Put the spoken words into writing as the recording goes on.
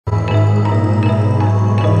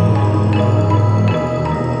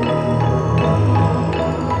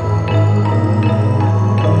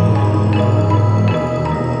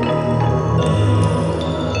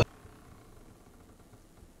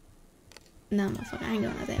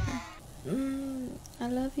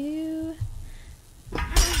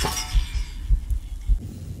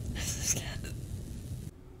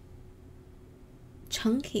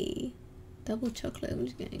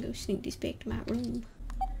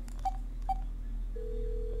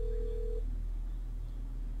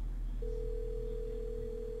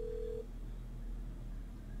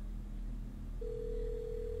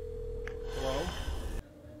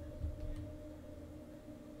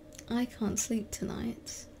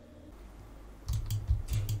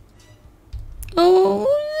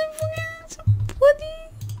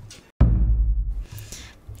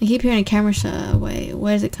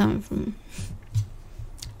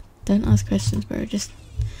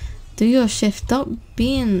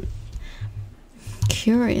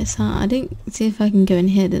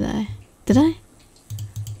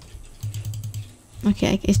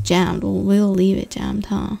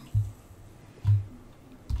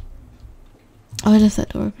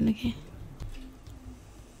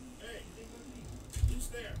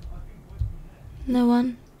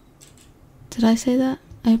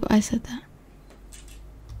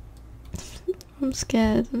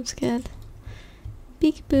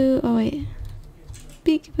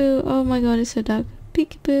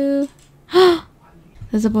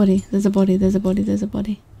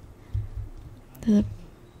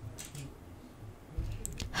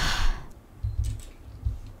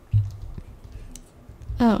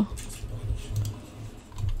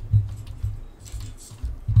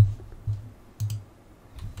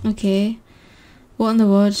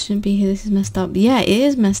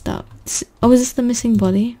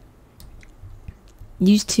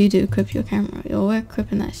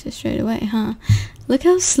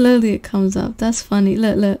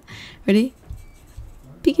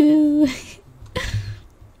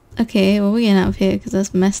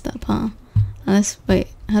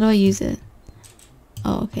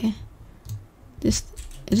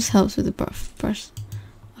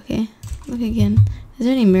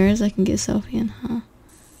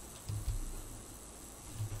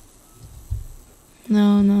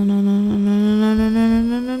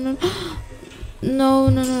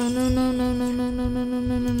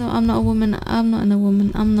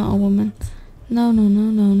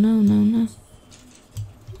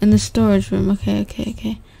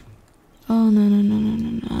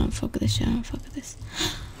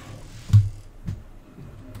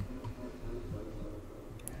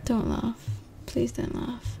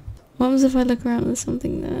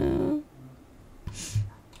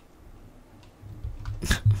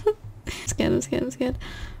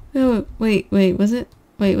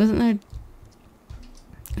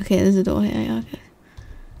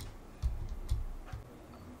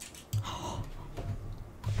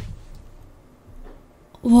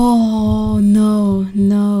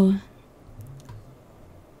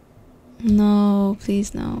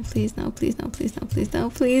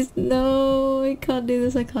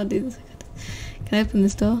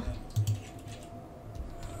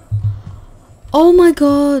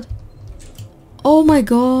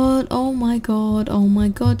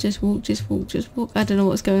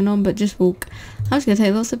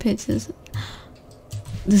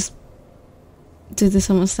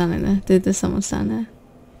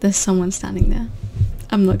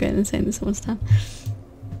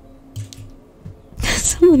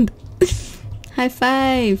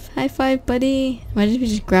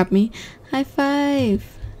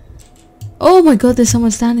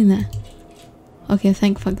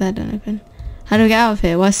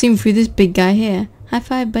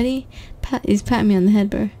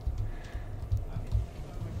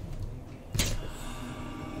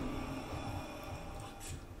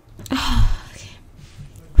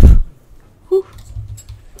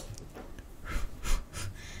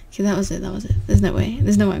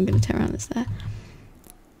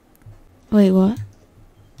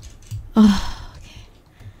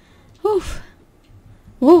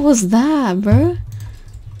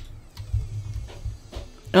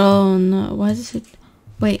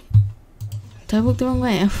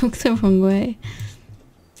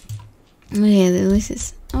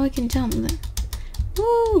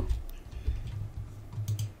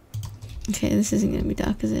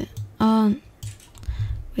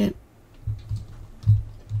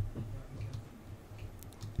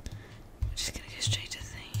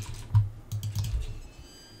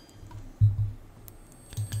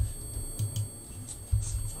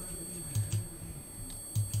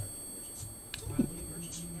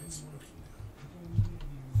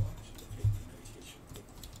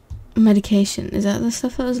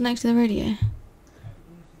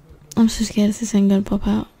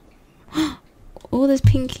Oh, there's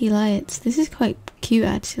pinky lights. This is quite cute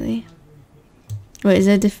actually. Wait, is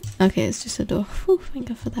there okay, it's just a door. Whew, thank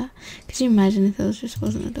God for that. Could you imagine if it just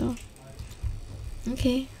wasn't a door?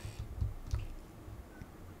 Okay.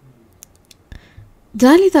 Did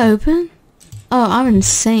I leave that open? Oh, I'm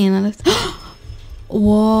insane. I left.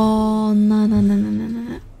 Whoa, no, no, no, no, no, no,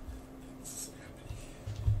 no.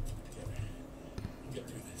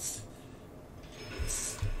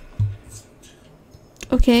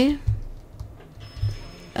 Okay.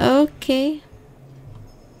 Okay.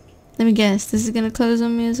 Let me guess. This is gonna close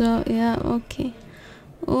on me as well. Yeah, okay.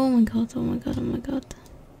 Oh my god, oh my god, oh my god.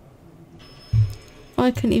 Oh,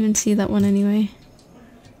 I couldn't even see that one anyway.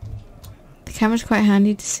 The camera's quite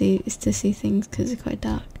handy to see things because it's quite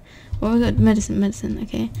dark. Oh, we got medicine,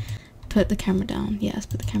 okay. Put the camera down. Yes,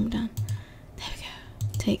 put the camera down. There we go.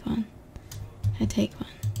 Take one. I take one.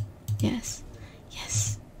 Yes.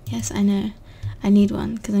 Yes. Yes, I know. I need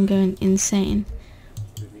one because I'm going insane.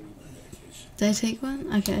 Did I take one?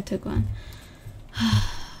 Okay, I took one.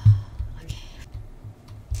 Okay.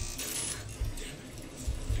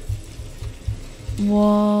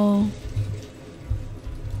 Whoa.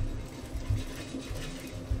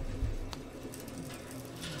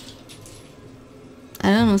 I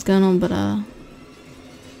don't know what's going on, but I'm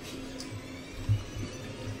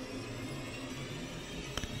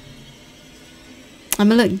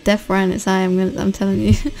gonna look deaf right in its eye. I'm telling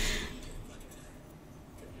you.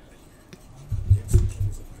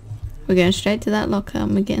 We're going straight to that locker.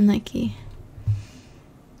 I'm getting that key.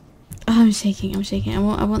 Oh, I'm shaking. I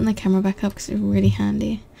want the camera back up because it's really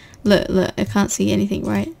handy. Look, I can't see anything,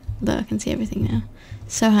 right? Look, I can see everything now.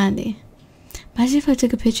 So handy. Imagine if I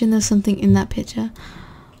took a picture and there's something in that picture.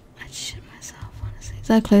 I'd shit myself, honestly.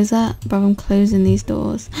 Did I close that? Bro, I'm closing these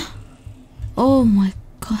doors. Oh my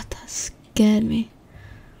god, that scared me.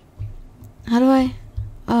 How do I?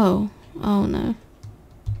 Oh no.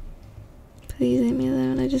 Please leave me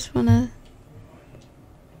alone. I just wanna.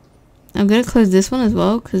 I'm gonna close this one as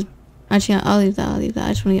well, because actually I'll leave that. I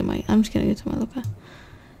just wanna get my. I'm just gonna go to my locker.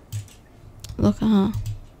 Locker, huh?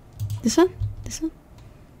 This one? This one?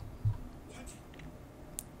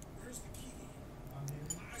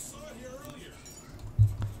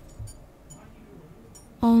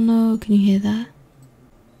 Oh no! Can you hear that?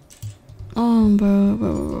 Oh,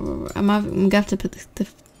 bro. I'm gonna have to put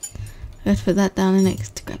I have to put that down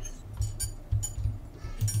next to grab it.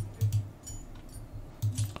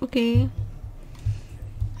 Okay.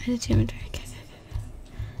 Edit inventory. Okay.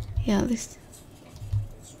 Yeah, at least.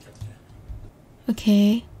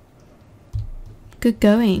 Okay. Good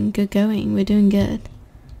going. We're doing good.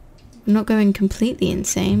 We're not going completely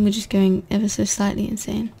insane. We're just going ever so slightly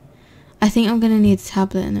insane. I think I'm gonna need a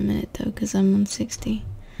tablet in a minute though, because I'm on 60.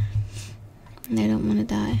 And I don't want to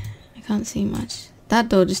die. I can't see much. That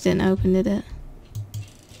door just didn't open, did it?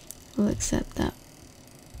 We'll accept that.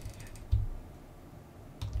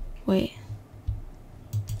 Wait.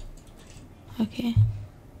 Okay.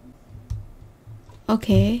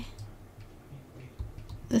 Okay.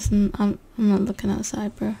 Listen, I'm not looking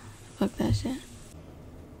outside, bro. Fuck that shit.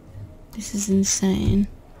 This is insane.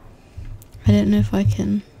 I don't know if I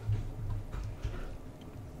can.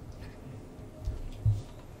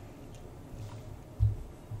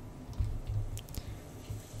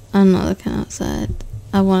 I'm not looking outside.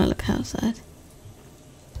 I want to look outside.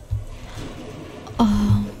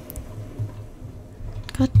 Oh.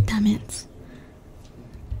 God damn it.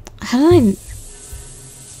 How do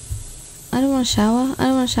I don't want to shower. I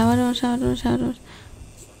don't want to shower.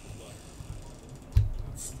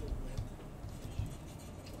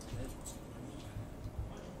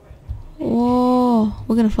 Whoa.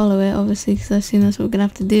 We're going to follow it, obviously, because I've seen that's what we're going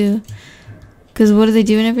to have to do. Because what do they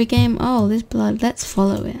do in every game? Oh, there's blood. Let's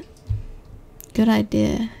follow it. Good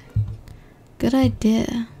idea.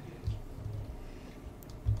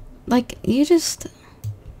 Like, you just...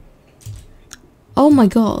 Oh my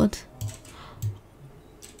god.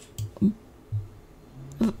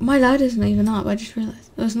 My light isn't even up. I just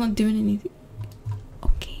realized. I was not doing anything.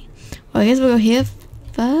 Okay. Well, I guess we'll go here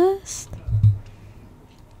first.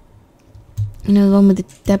 You know, the one with the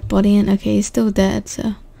dead body in. Okay, he's still dead,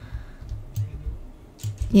 so...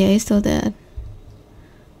 Yeah, he's still dead.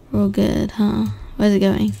 We're all good, huh? Where's it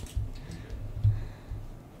going?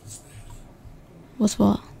 What's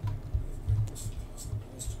what?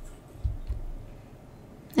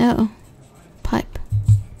 Oh. Pipe.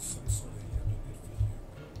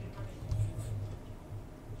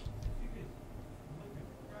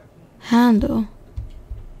 Handle.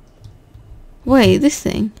 Wait, this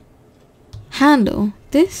thing? Handle?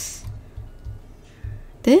 This?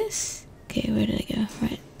 This? Okay, where did I go?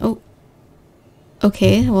 Right. Oh.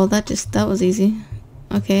 Okay, well that was easy.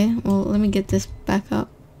 Okay, well, let me get this back up.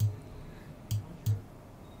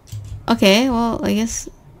 Okay, well, I guess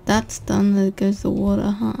that's done. There goes the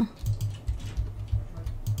water, huh?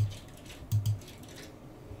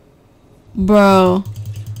 Bro.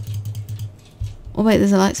 Oh wait,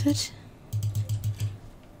 there's a light switch?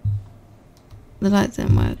 The lights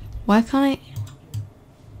don't work. Why can't I...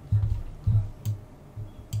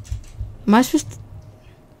 Am I supposed to...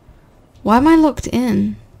 Why am I locked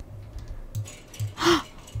in?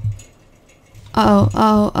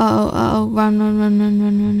 Uh-oh,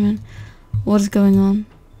 run. What is going on?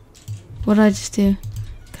 What did I just do?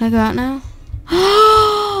 Can I go out now?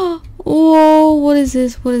 Whoa, what is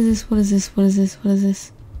this? Whoa, what is this? What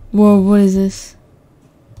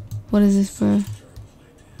is this, bro?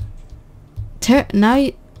 Now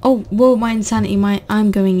you... Oh, whoa, my insanity,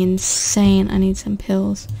 I'm going insane. I need some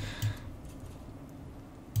pills.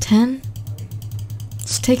 10?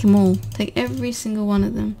 Just take them all. Take every single one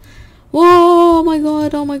of them. Whoa, oh my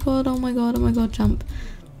god, jump.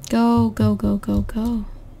 Go.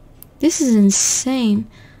 This is insane.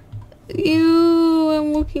 Ew,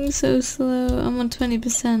 I'm walking so slow. I'm on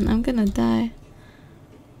 20%. I'm gonna die.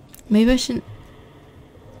 Maybe I shouldn't...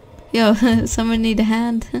 Yo, someone need a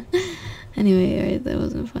hand. Anyway, alright, that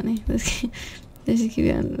wasn't funny. Let's just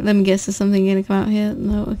keep going. Let me guess, is something gonna come out here?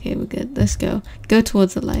 No? Okay, we're good. Let's go. Go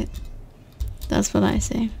towards the light. That's what I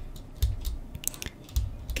say.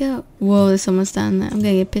 Go. Whoa, there's someone standing there. I'm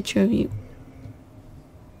gonna get a picture of you.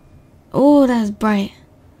 Oh, that's bright.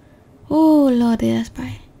 Oh, lordy, that's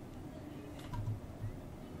bright.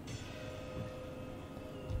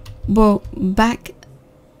 Bro, back.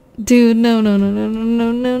 Dude, no.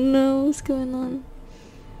 What's going on?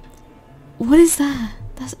 What is that?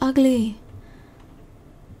 That's ugly.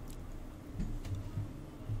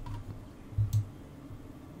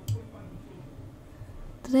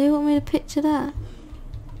 Do they want me to picture that?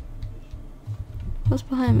 What's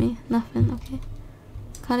behind me? Nothing, okay.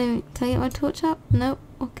 Can I get my torch up? Nope,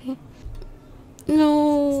 okay.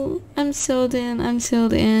 No, I'm sealed in. Is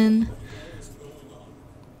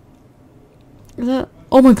that...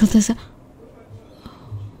 Oh my god, there's a...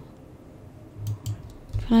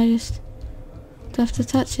 Can I just... Do I have to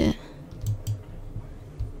touch it?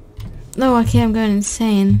 No, okay, I'm going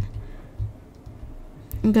insane.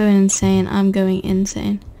 I'm going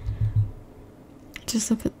insane.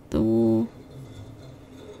 Just look at the wall.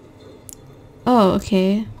 Oh,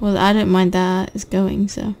 okay. Well, I don't mind that it's going,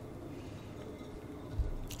 so.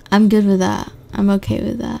 I'm good with that. I'm okay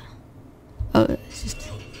with that. Oh, it's just...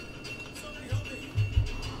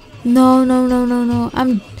 No.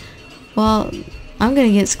 I'm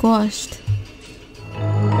gonna get squashed.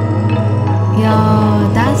 Yo,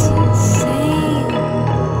 that's